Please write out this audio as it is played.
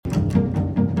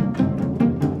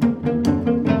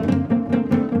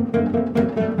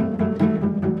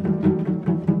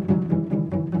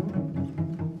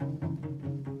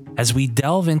As we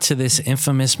delve into this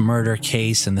infamous murder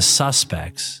case and the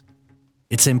suspects,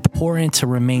 it's important to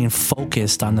remain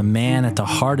focused on the man at the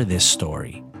heart of this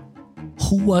story.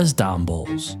 Who was Don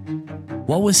Bolles?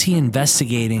 What was he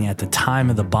investigating at the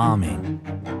time of the bombing?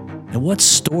 And what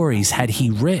stories had he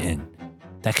written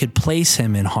that could place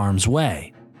him in harm's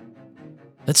way?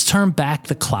 Let's turn back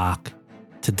the clock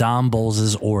to Don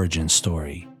Bolles' origin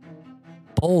story.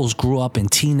 Bolles grew up in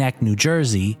Teaneck, New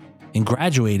Jersey, and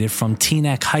graduated from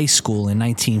Teaneck High School in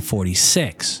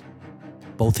 1946.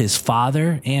 Both his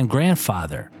father and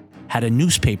grandfather had a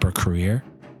newspaper career,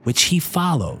 which he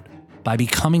followed by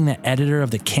becoming the editor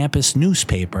of the campus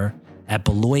newspaper at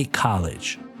Beloit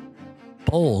College.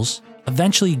 Bolles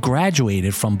eventually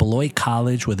graduated from Beloit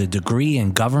College with a degree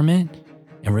in government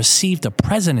and received a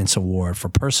President's Award for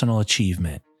personal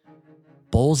achievement.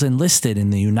 Bolles enlisted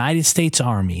in the United States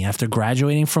Army after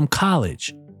graduating from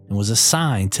college and was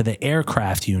assigned to the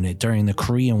aircraft unit during the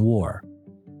Korean War.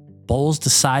 Bolles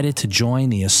decided to join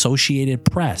the Associated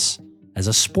Press as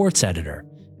a sports editor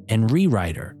and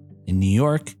rewriter in New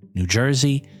York, New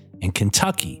Jersey, and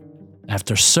Kentucky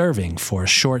after serving for a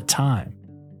short time.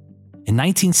 In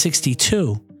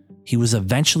 1962, he was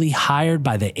eventually hired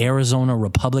by the Arizona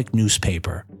Republic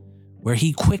newspaper, where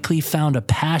he quickly found a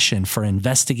passion for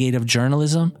investigative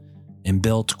journalism and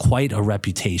built quite a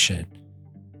reputation.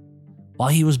 While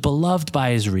he was beloved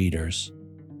by his readers,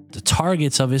 the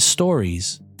targets of his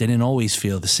stories didn't always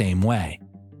feel the same way.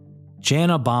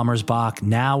 Jana Bommersbach,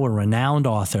 now a renowned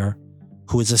author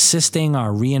who is assisting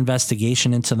our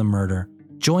reinvestigation into the murder,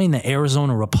 joined the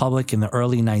Arizona Republic in the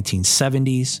early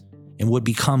 1970s and would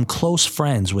become close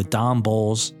friends with Don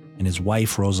Bolles and his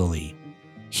wife Rosalie.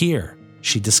 Here,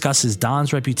 she discusses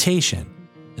Don's reputation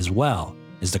as well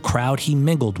as the crowd he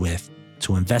mingled with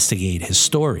to investigate his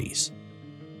stories.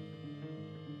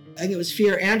 I think it was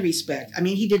fear and respect. I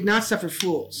mean, he did not suffer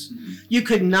fools. You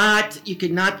could not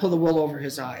pull the wool over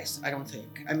his eyes, I don't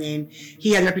think. I mean,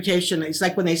 he had a reputation. It's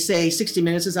like when they say 60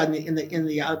 Minutes is in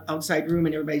the outside room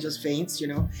and everybody just faints, you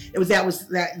know.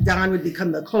 That Don would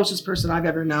become the closest person I've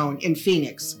ever known in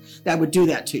Phoenix that would do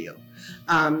that to you.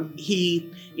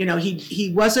 He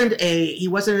wasn't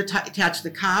attached to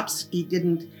the cops.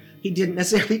 He didn't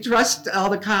necessarily trust all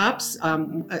the cops,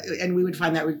 and we would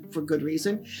find that for good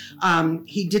reason.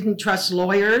 He didn't trust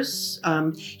lawyers.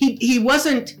 He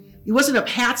wasn't a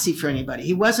patsy for anybody.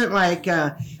 He wasn't like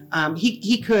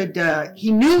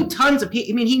he knew tons of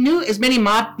people. I mean, he knew as many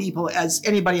mob people as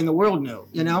anybody in the world knew.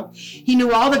 You know, he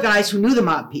knew all the guys who knew the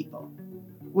mob people,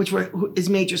 which were his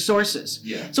major sources.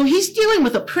 Yeah. So he's dealing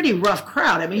with a pretty rough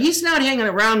crowd. I mean, he's not hanging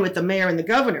around with the mayor and the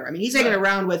governor. I mean, he's hanging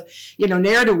around with,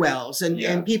 ne'er-do-wells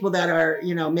and people that are,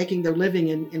 making their living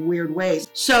in weird ways.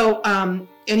 So, and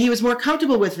he was more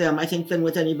comfortable with them, I think, than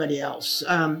with anybody else.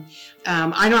 I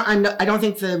don't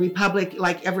think the Republic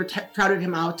ever crowded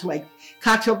him out to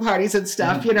cocktail parties and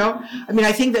stuff, I mean,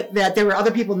 I think that there were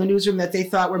other people in the newsroom that they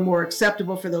thought were more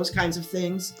acceptable for those kinds of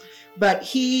things. But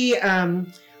he,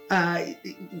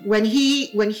 when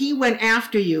he went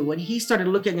after you, when he started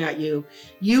looking at you,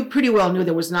 you pretty well knew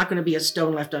there was not going to be a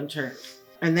stone left unturned.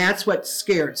 And that's what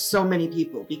scared so many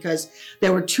people, because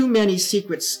there were too many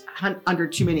secrets under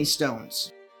too many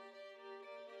stones.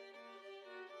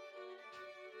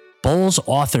 Bolles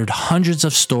authored hundreds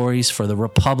of stories for the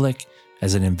Republic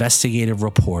as an investigative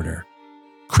reporter,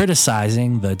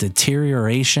 criticizing the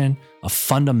deterioration of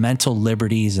fundamental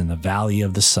liberties in the Valley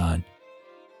of the Sun.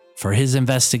 For his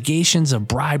investigations of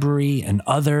bribery and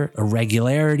other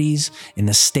irregularities in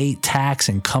the state tax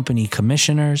and company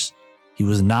commissioners, he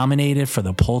was nominated for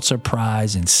the Pulitzer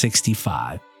Prize in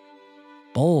 '65.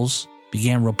 Bolles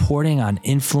began reporting on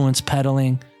influence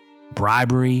peddling,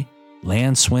 bribery,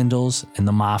 land swindles, and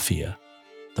the mafia.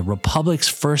 The Republic's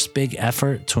first big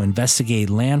effort to investigate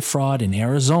land fraud in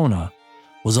Arizona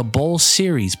was a Bolles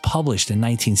series published in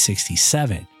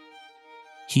 1967.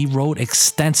 He wrote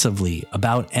extensively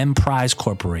about Emprise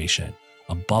Corporation,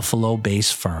 a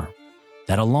Buffalo-based firm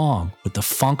that, along with the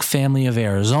Funk family of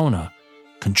Arizona,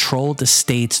 controlled the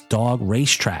state's dog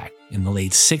racetrack in the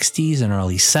late 60s and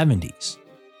early 70s.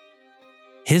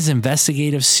 His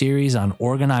investigative series on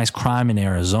organized crime in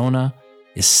Arizona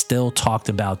is still talked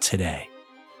about today.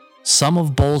 Some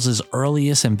of Bolles'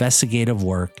 earliest investigative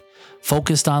work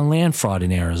focused on land fraud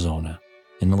in Arizona.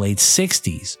 In the late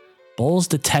 60s, Bolles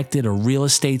detected a real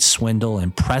estate swindle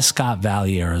in Prescott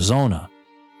Valley, Arizona.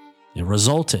 It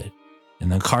resulted in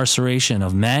the incarceration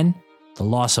of men, the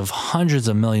loss of hundreds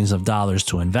of millions of dollars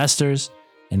to investors,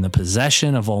 and the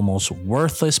possession of almost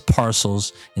worthless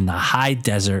parcels in the high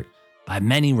desert by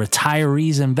many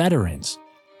retirees and veterans.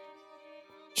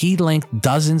 He linked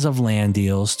dozens of land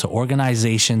deals to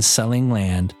organizations selling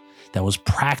land that was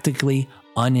practically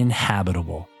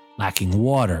uninhabitable, lacking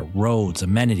water, roads,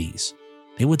 amenities.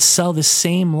 They would sell the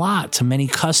same lot to many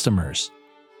customers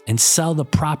and sell the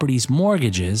property's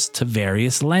mortgages to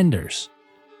various lenders.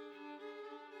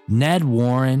 Ned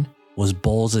Warren was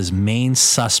Bolles' main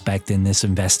suspect in this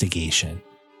investigation.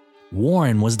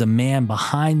 Warren was the man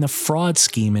behind the fraud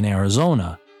scheme in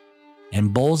Arizona,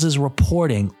 and Bolles'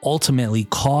 reporting ultimately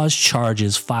caused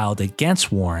charges filed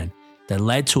against Warren that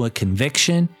led to a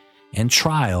conviction and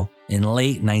trial in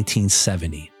late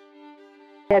 1970.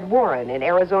 Ned Warren, an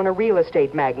Arizona real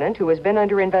estate magnate who has been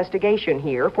under investigation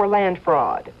here for land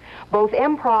fraud. Both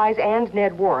Emprise and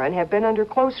Ned Warren have been under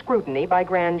close scrutiny by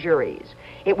grand juries.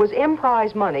 It was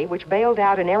Emprise money which bailed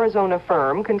out an Arizona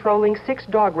firm controlling 6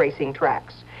 dog racing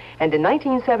tracks. And in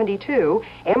 1972,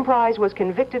 Emprise was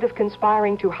convicted of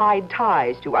conspiring to hide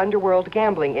ties to underworld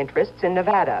gambling interests in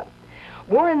Nevada.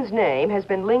 Warren's name has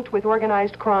been linked with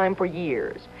organized crime for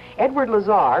years. Edward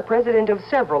Lazar, president of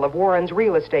several of Warren's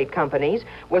real estate companies,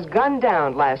 was gunned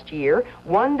down last year,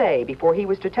 one day before he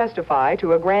was to testify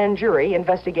to a grand jury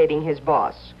investigating his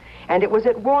boss. And it was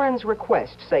at Warren's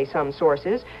request, say some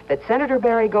sources, that Senator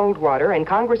Barry Goldwater and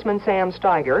Congressman Sam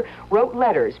Steiger wrote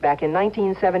letters back in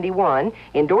 1971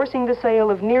 endorsing the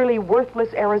sale of nearly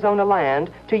worthless Arizona land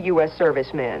to U.S.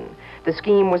 servicemen. The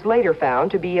scheme was later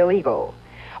found to be illegal.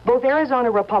 Both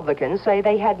Arizona Republicans say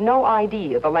they had no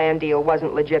idea the land deal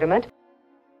wasn't legitimate.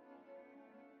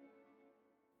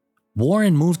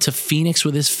 Warren moved to Phoenix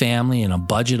with his family in a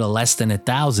budget of less than $1,000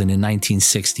 in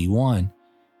 1961.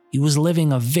 He was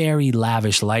living a very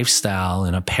lavish lifestyle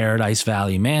in a Paradise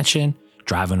Valley mansion,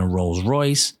 driving a Rolls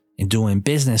Royce, and doing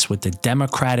business with the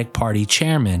Democratic Party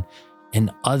chairman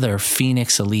and other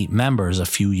Phoenix elite members a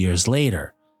few years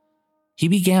later. He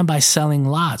began by selling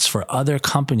lots for other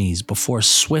companies before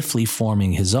swiftly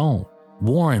forming his own.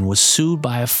 Warren was sued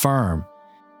by a firm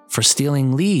for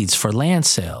stealing leads for land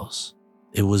sales.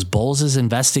 It was Bolles'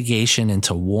 investigation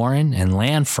into Warren and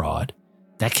land fraud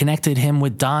that connected him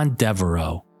with Don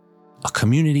Devereaux, a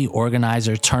community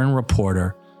organizer turned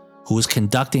reporter who was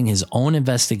conducting his own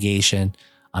investigation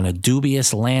on a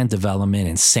dubious land development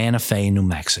in Santa Fe, New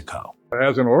Mexico.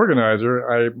 As an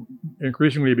organizer, I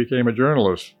increasingly became a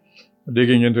journalist,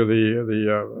 digging into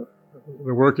the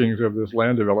workings of this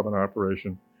land development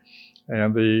operation.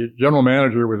 And the general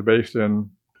manager was based in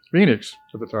Phoenix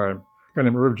at the time, a guy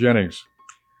named Irv Jennings.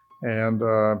 And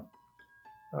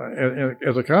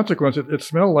as a consequence, it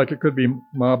smelled like it could be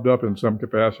mobbed up in some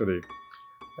capacity.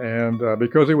 And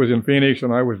because it was in Phoenix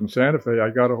and I was in Santa Fe,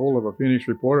 I got a hold of a Phoenix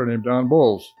reporter named Don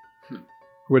Bolles,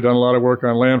 who had done a lot of work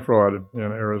on land fraud in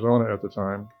Arizona at the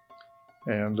time.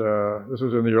 And this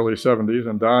was in the early 70s,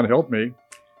 and Don helped me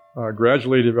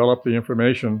gradually develop the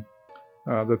information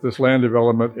that this land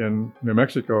development in New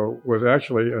Mexico was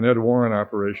actually an Ed Warren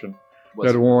operation.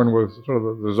 Ed Warren was sort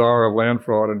of the czar of land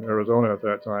fraud in Arizona at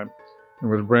that time,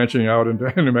 and was branching out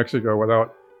into New Mexico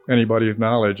without anybody's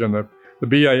knowledge. And the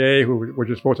BIA, which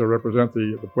is supposed to represent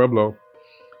the Pueblo,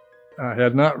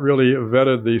 had not really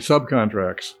vetted the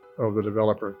subcontracts of the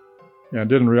developer, and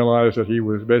didn't realize that he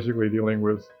was basically dealing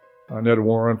with Ned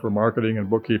Warren for marketing and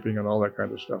bookkeeping and all that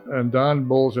kind of stuff. And Don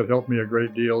Bolles had helped me a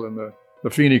great deal in the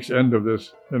Phoenix end of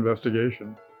this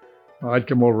investigation. I'd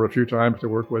come over a few times to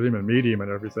work with him and meet him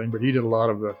and everything, but he did a lot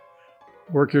of the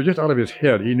work here just out of his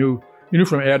head. He knew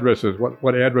from addresses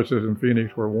what addresses in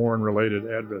Phoenix were Warren-related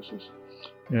addresses.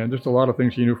 And just a lot of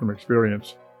things he knew from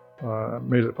experience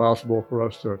made it possible for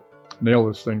us to nail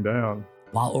this thing down.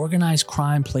 While organized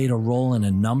crime played a role in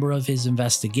a number of his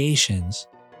investigations,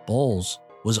 Bolles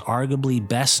was arguably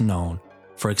best known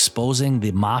for exposing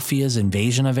the mafia's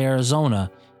invasion of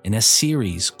Arizona in a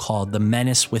series called The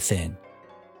Menace Within.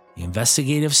 The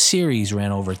investigative series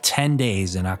ran over 10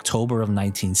 days in October of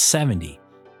 1970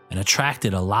 and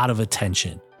attracted a lot of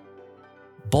attention.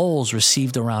 Bolles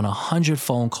received around 100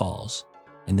 phone calls,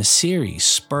 and the series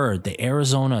spurred the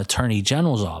Arizona Attorney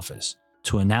General's office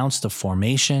to announce the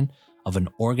formation of an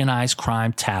organized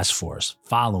crime task force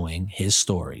following his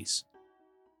stories.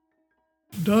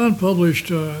 Don published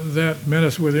that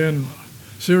Menace Within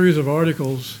series of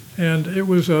articles, and it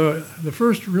was the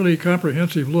first really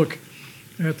comprehensive look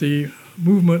at the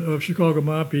movement of Chicago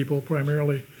mob people,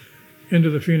 primarily into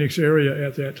the Phoenix area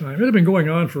at that time. It had been going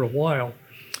on for a while,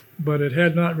 but it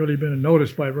had not really been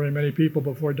noticed by very many people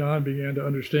before Don began to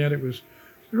understand it was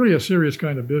really a serious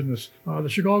kind of business. The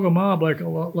Chicago mob, like a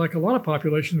lot of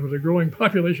populations, was a growing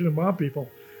population of mob people,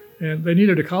 and they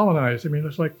needed to colonize. I mean,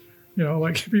 it's like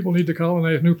people need to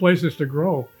colonize new places to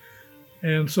grow.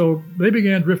 And so they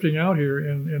began drifting out here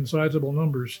in sizable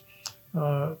numbers.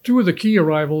 Two of the key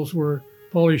arrivals were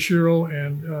Paulie Shiro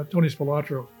and Tony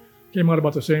Spilatro. came out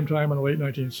about the same time in the late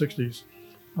 1960s.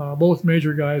 Both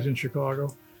major guys in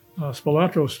Chicago.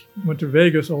 Spalatros went to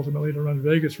Vegas ultimately to run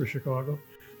Vegas for Chicago.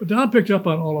 But Don picked up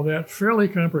on all of that fairly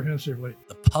comprehensively.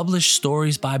 The published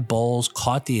stories by Bolles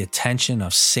caught the attention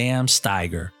of Sam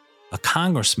Steiger, a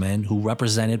congressman who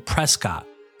represented Prescott,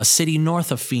 a city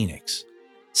north of Phoenix.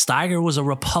 Steiger was a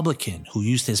Republican who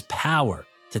used his power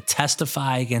to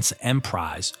testify against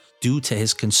Emprise due to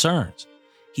his concerns.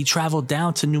 He traveled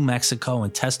down to New Mexico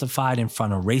and testified in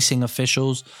front of racing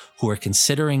officials who were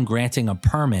considering granting a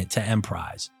permit to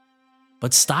Emprise.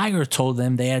 But Steiger told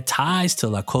them they had ties to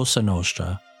La Cosa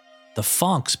Nostra. The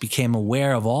Funks became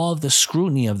aware of all of the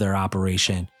scrutiny of their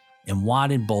operation and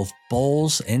wanted both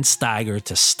Bolles and Steiger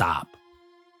to stop.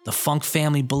 The Funk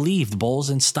family believed Bolles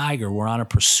and Steiger were on a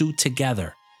pursuit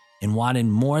together and wanted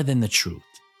more than the truth.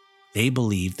 They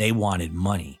believed they wanted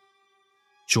money.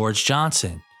 George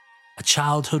Johnson, a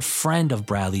childhood friend of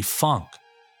Bradley Funk,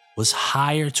 was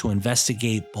hired to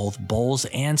investigate both Bolles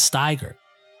and Steiger.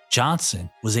 Johnson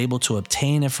was able to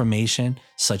obtain information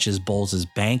such as Bolles'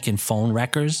 bank and phone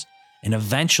records, and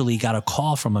eventually got a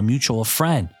call from a mutual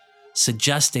friend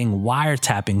suggesting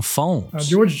wiretapping phones.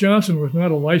 George Johnson was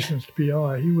not a licensed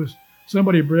PI. He was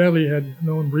somebody Bradley had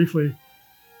known briefly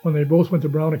when they both went to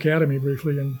Brown Academy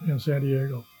briefly in San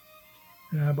Diego.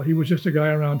 But he was just a guy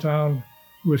around town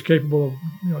who was capable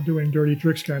of doing dirty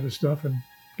tricks kind of stuff, and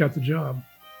got the job.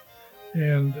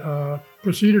 And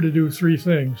proceeded to do three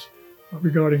things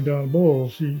regarding Don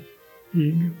Bolles.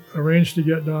 He arranged to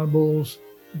get Don Bolles'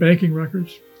 banking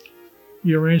records.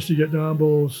 He arranged to get Don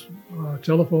Bolles'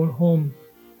 telephone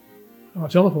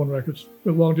records,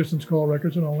 with long-distance call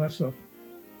records and all that stuff.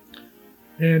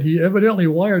 And he evidently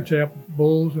wiretapped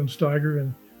Bolles and Steiger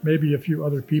and maybe a few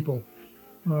other people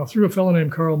through a fellow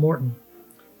named Carl Morton,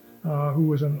 who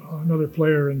was another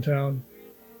player in town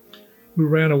who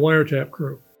ran a wiretap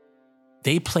crew.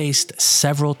 They placed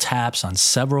several taps on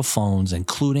several phones,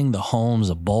 including the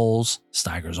homes of Bolles,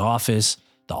 Steiger's office,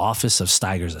 the office of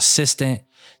Steiger's assistant,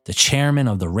 the chairman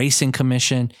of the Racing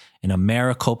Commission, and a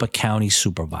Maricopa County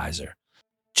supervisor.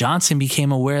 Johnson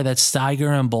became aware that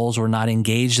Steiger and Bolles were not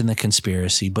engaged in the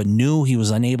conspiracy, but knew he was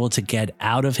unable to get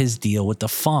out of his deal with the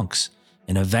Funks,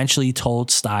 and eventually told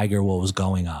Steiger what was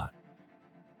going on.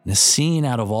 In a scene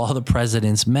out of All the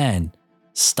President's Men,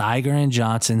 Steiger and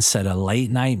Johnson set a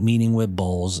late-night meeting with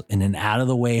Bolles in an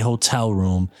out-of-the-way hotel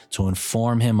room to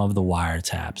inform him of the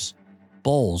wiretaps.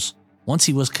 Bolles, once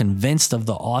he was convinced of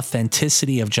the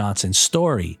authenticity of Johnson's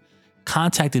story,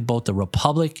 contacted both the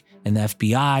Republic and the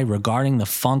FBI regarding the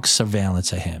Funk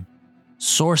surveillance of him.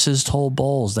 Sources told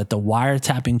Bolles that the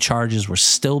wiretapping charges were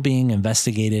still being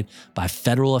investigated by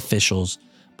federal officials,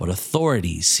 but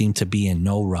authorities seemed to be in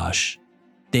no rush.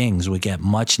 Things would get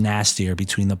much nastier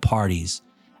between the parties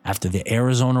after the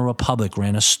Arizona Republic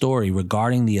ran a story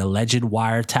regarding the alleged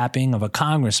wiretapping of a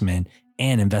congressman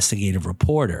and investigative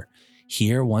reporter.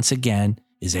 Here, once again,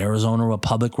 is Arizona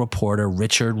Republic reporter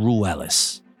Richard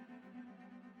Ruelas.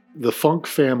 The Funk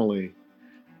family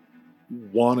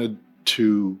wanted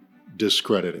to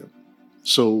discredit him.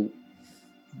 So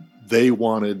they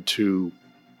wanted to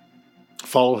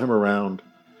follow him around,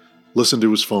 listen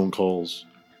to his phone calls.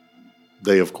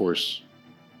 They, of course,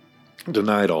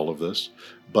 denied all of this,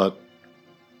 but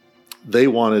they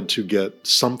wanted to get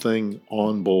something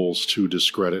on Bolles to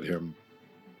discredit him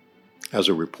as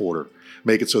a reporter,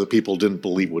 make it so that people didn't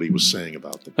believe what he was saying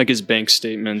about them. Like his bank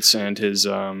statements and his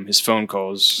phone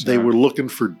calls. They were looking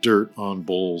for dirt on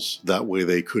Bolles. That way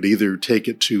they could either take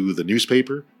it to the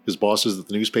newspaper, his bosses at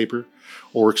the newspaper,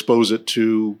 or expose it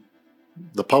to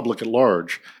the public at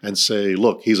large and say,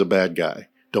 look, he's a bad guy.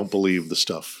 Don't believe the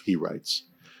stuff he writes.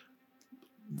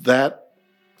 The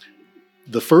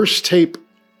first tape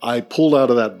I pulled out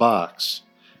of that box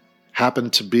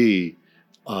happened to be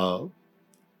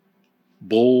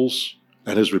Bolles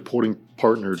and his reporting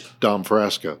partner, Dom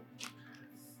Frasca,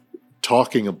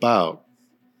 talking about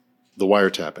the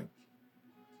wiretapping.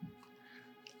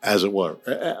 As it were.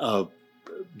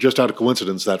 Just out of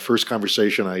coincidence, that first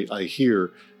conversation I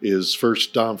hear is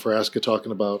first Dom Frasca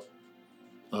talking about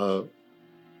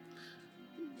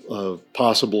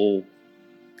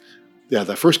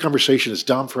that first conversation is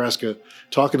Dom Frasca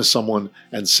talking to someone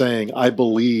and saying, I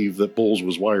believe that Bolles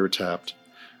was wiretapped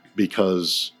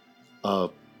because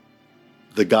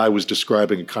the guy was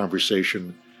describing a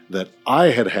conversation that I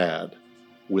had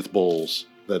with Bolles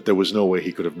that there was no way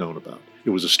he could have known about.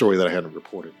 It was a story that I hadn't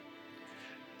reported.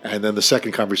 And then the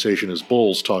second conversation is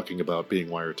Bolles talking about being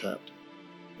wiretapped.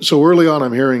 So early on,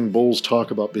 I'm hearing Bolles talk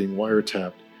about being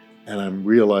wiretapped, and I'm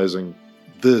realizing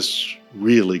this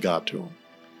really got to him.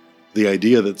 The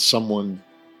idea that someone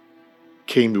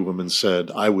came to him and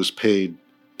said, I was paid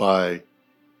by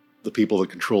the people that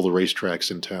control the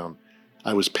racetracks in town.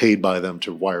 I was paid by them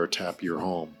to wiretap your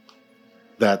home.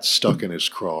 That stuck in his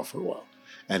craw for a while.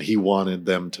 And he wanted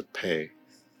them to pay.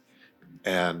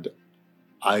 And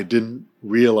I didn't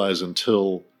realize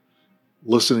until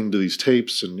listening to these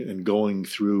tapes and going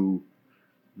through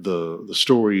the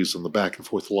stories and the back and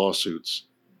forth lawsuits,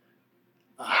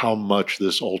 how much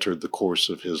this altered the course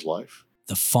of his life.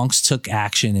 The Funks took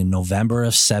action in November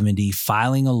of 70,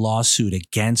 filing a lawsuit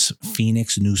against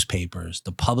Phoenix newspapers,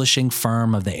 the publishing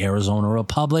firm of the Arizona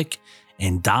Republic,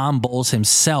 and Don Bolles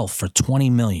himself for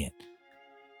 $20 million.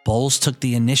 Bolles took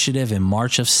the initiative in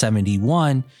March of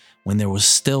 71 when there was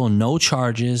still no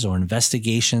charges or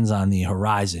investigations on the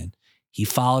horizon. He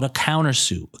filed a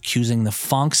countersuit accusing the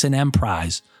Funks and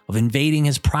Emprise of invading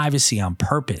his privacy on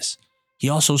purpose. He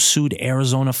also sued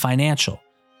Arizona Financial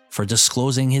for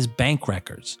disclosing his bank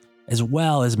records, as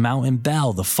well as Mountain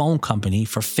Bell, the phone company,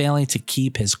 for failing to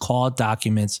keep his call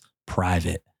documents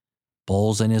private.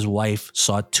 Bolles and his wife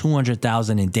sought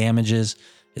 $200,000 in damages,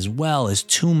 as well as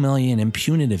 $2 million in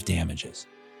punitive damages.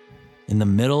 In the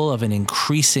middle of an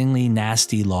increasingly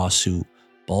nasty lawsuit,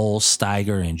 Bolles,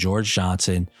 Steiger, and George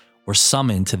Johnson were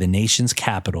summoned to the nation's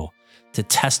capital to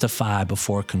testify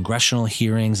before congressional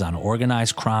hearings on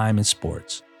organized crime and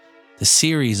sports. The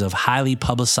series of highly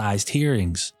publicized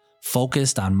hearings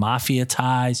focused on mafia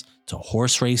ties to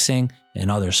horse racing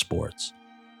and other sports.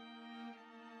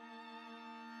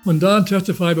 When Don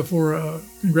testified before a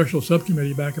congressional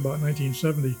subcommittee back about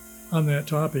 1970 on that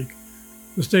topic,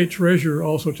 the state treasurer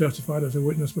also testified as a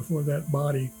witness before that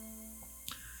body.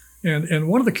 And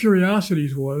one of the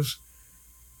curiosities was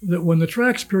that when the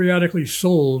tracks periodically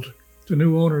sold to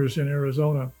new owners in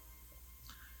Arizona,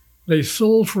 they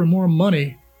sold for more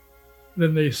money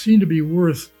than they seemed to be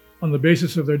worth on the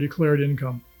basis of their declared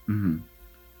income. Mm-hmm.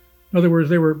 In other words,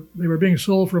 they were being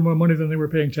sold for more money than they were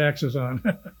paying taxes on,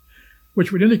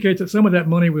 which would indicate that some of that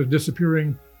money was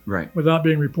disappearing without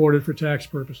being reported for tax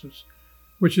purposes,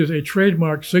 which is a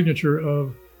trademark signature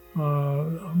of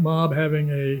a mob having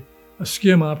a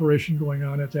skim operation going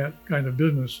on at that kind of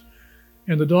business.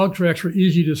 And the dog tracks were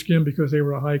easy to skim because they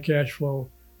were a high cash flow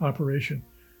operation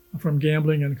from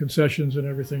gambling and concessions and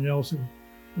everything else.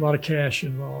 A lot of cash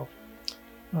involved.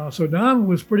 So Don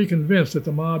was pretty convinced that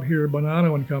the mob here,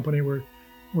 Bonanno and Company,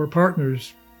 were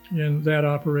partners in that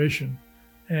operation,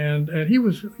 and he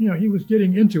was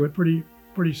getting into it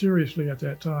pretty seriously at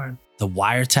that time. The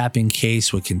wiretapping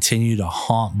case would continue to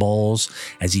haunt Bolles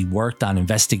as he worked on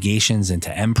investigations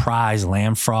into Emprise,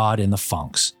 land fraud, and the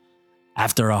Funks.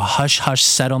 After a hush-hush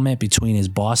settlement between his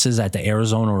bosses at the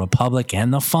Arizona Republic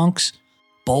and the Funks,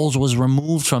 Bolles was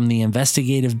removed from the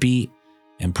investigative beat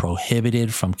and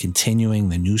prohibited from continuing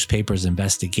the newspaper's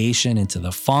investigation into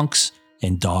the Funks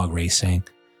and dog racing.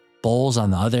 Bolles, on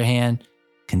the other hand,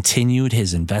 continued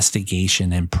his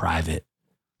investigation in private.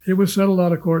 It was settled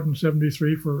out of court in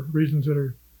 73 for reasons that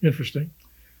are interesting.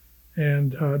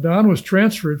 And Don was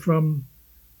transferred from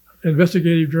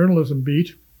investigative journalism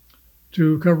beat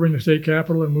to covering the state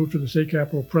capitol and moved to the state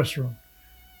capitol press room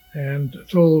and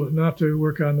told not to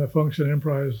work on the Funks and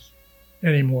Emprise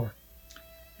anymore.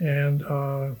 And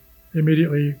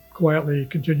immediately, quietly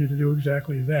continued to do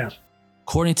exactly that.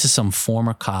 According to some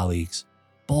former colleagues,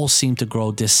 Bolles seemed to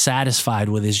grow dissatisfied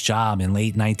with his job in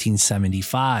late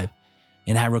 1975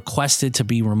 and had requested to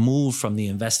be removed from the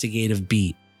investigative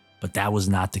beat, but that was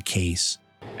not the case.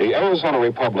 The Arizona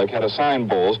Republic had assigned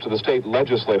Bolles to the state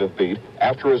legislative beat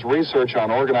after his research on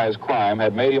organized crime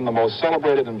had made him the most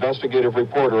celebrated investigative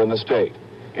reporter in the state.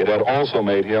 It had also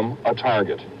made him a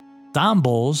target. Don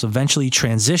Bolles eventually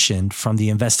transitioned from the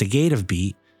investigative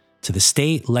beat to the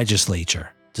state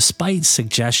legislature, despite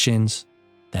suggestions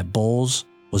that Bolles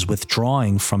was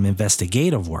withdrawing from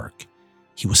investigative work.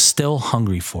 He was still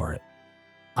hungry for it.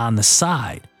 On the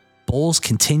side, Bolles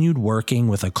continued working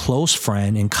with a close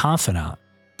friend and confidant,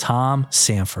 Tom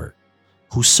Sanford,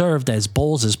 who served as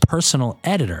Bolles' personal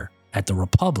editor at the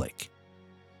Republic.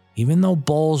 Even though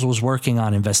Bolles was working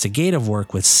on investigative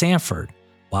work with Sanford,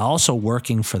 while also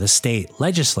working for the state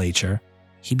legislature,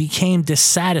 he became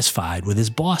dissatisfied with his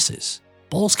bosses.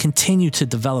 Bolles continued to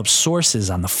develop sources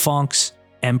on the Funks,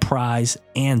 Emprise,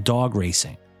 and dog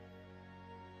racing.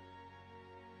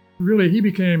 Really, he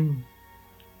became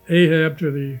Ahab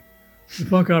to the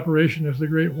Funk operation as the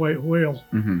great white whale,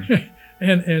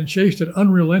 and chased it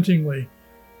unrelentingly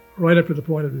right up to the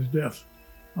point of his death.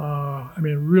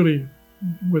 Really,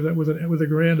 with a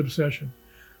grand obsession.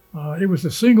 It was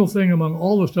the single thing among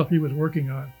all the stuff he was working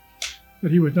on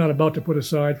that he was not about to put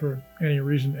aside for any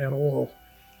reason at all,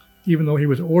 even though he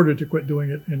was ordered to quit doing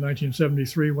it in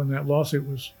 1973 when that lawsuit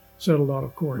was settled out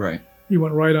of court. Right. He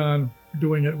went right on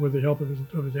doing it with the help of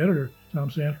his editor, Tom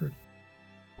Sanford.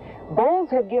 Bolles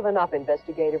had given up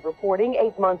investigative reporting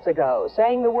 8 months ago,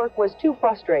 saying the work was too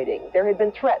frustrating. There had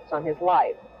been threats on his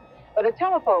life. But a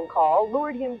telephone call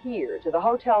lured him here to the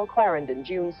Hotel Clarendon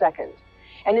June 2nd.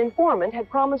 An informant had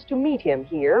promised to meet him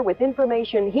here with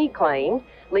information he claimed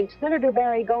linked Senator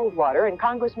Barry Goldwater and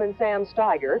Congressman Sam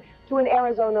Steiger to an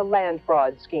Arizona land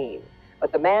fraud scheme.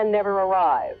 But the man never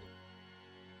arrived.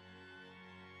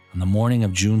 On the morning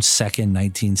of June 2nd,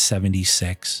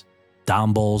 1976,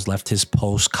 Don Bolles left his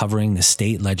post covering the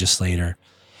state legislator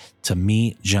to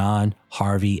meet John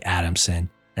Harvey Adamson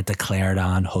at the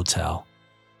Clarendon Hotel.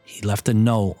 He left a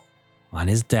note on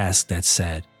his desk that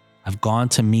said, "I've gone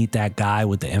to meet that guy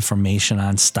with the information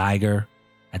on Steiger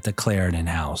at the Clarendon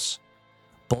house."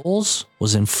 Bolles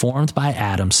was informed by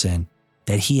Adamson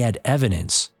that he had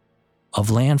evidence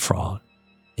of land fraud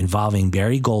involving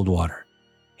Barry Goldwater,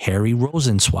 Harry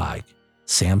Rosenzweig,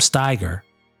 Sam Steiger,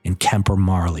 and Kemper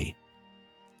Marley.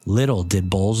 Little did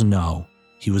Bolles know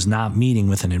he was not meeting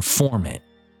with an informant.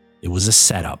 It was a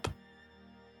setup.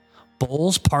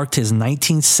 Bolles parked his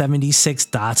 1976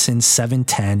 Datsun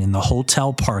 710 in the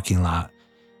hotel parking lot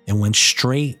and went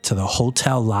straight to the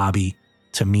hotel lobby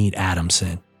to meet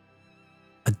Adamson.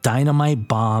 A dynamite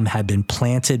bomb had been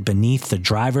planted beneath the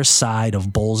driver's side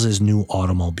of Bolles' new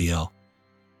automobile.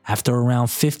 After around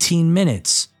 15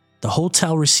 minutes, the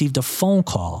hotel received a phone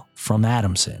call from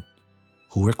Adamson,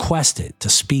 who requested to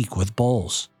speak with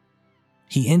Bolles.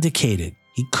 He indicated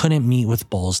he couldn't meet with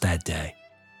Bolles that day,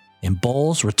 and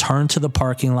Bolles returned to the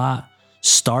parking lot,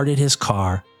 started his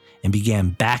car, and began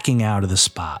backing out of the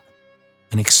spot.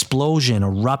 An explosion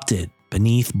erupted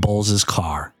beneath Bolles'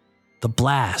 car. The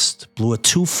blast blew a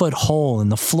 2-foot hole in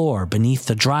the floor beneath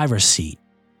the driver's seat.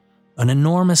 An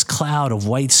enormous cloud of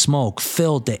white smoke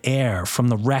filled the air from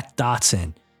the wrecked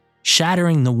Datsun,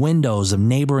 shattering the windows of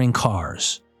neighboring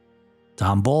cars.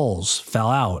 Don Bolles fell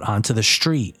out onto the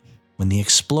street when the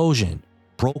explosion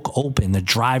broke open the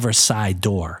driver's side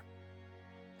door.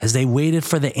 As they waited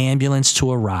for the ambulance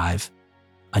to arrive,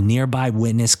 a nearby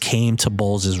witness came to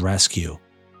Bolles' rescue.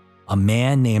 A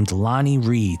man named Lonnie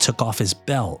Reed took off his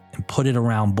belt and put it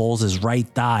around Bolles' right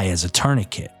thigh as a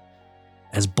tourniquet.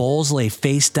 As Bolles lay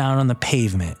face down on the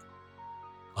pavement,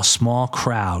 a small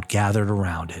crowd gathered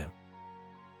around him.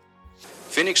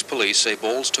 Phoenix police say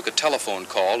Bolles took a telephone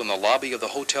call in the lobby of the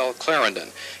Hotel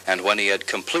Clarendon, and when he had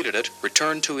completed it,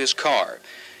 returned to his car.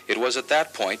 It was at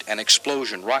that point an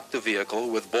explosion rocked the vehicle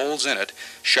with Bolles in it,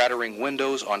 shattering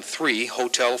windows on 3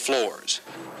 hotel floors.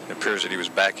 It appears that he was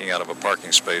backing out of a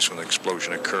parking space when the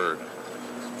explosion occurred.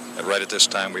 And right at this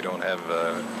time, we don't have,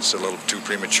 it's a little too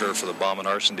premature for the bomb and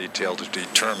arson detail to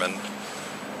determine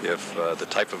if the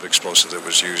type of explosive that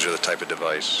was used or the type of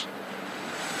device.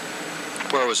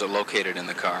 Where was it located in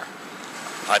the car?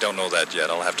 I don't know that yet.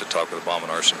 I'll have to talk with the bomb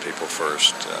and arson people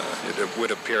first. It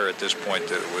would appear at this point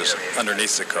that it was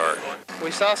underneath the car.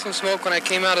 We saw some smoke when I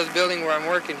came out of the building where I'm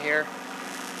working here,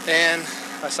 and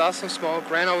I saw some smoke,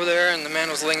 ran over there, and the man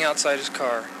was laying outside his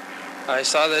car. I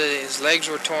saw that his legs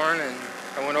were torn, and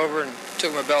I went over and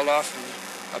took my belt off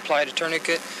and applied a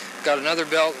tourniquet, got another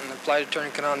belt and applied a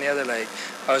tourniquet on the other leg.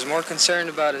 I was more concerned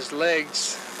about his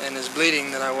legs and his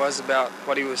bleeding than I was about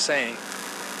what he was saying.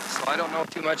 So I don't know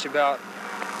too much about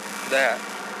that.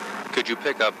 Could you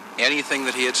pick up anything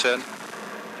that he had said?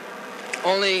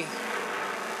 Only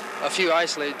a few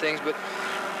isolated things, but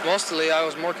mostly I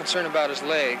was more concerned about his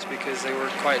legs because they were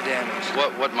quite damaged.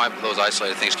 What might those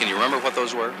isolated things? Can you remember what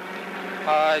those were?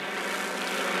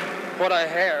 What I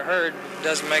heard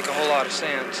doesn't make a whole lot of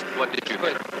sense. What did you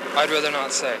hear? I'd rather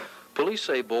not say. Police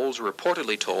say Bolles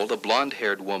reportedly told a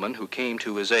blonde-haired woman who came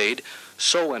to his aid,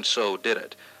 so-and-so did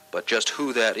it, but just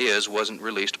who that is wasn't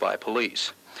released by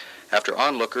police. After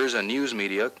onlookers and news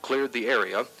media cleared the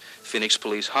area, Phoenix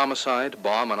Police homicide,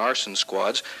 bomb, and arson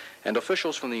squads and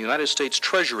officials from the United States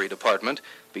Treasury Department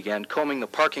began combing the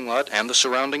parking lot and the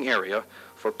surrounding area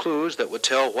for clues that would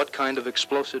tell what kind of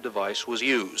explosive device was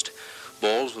used.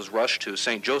 Bolles was rushed to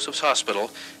St. Joseph's Hospital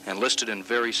and listed in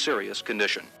very serious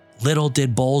condition. Little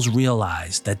did Bolles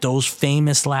realize that those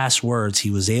famous last words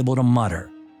he was able to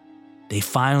mutter, "They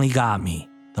finally got me,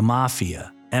 the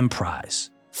Mafia, Emprise,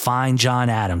 find John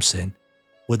Adamson,"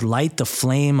 would light the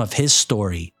flame of his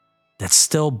story that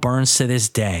still burns to this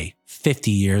day,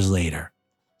 50 years later.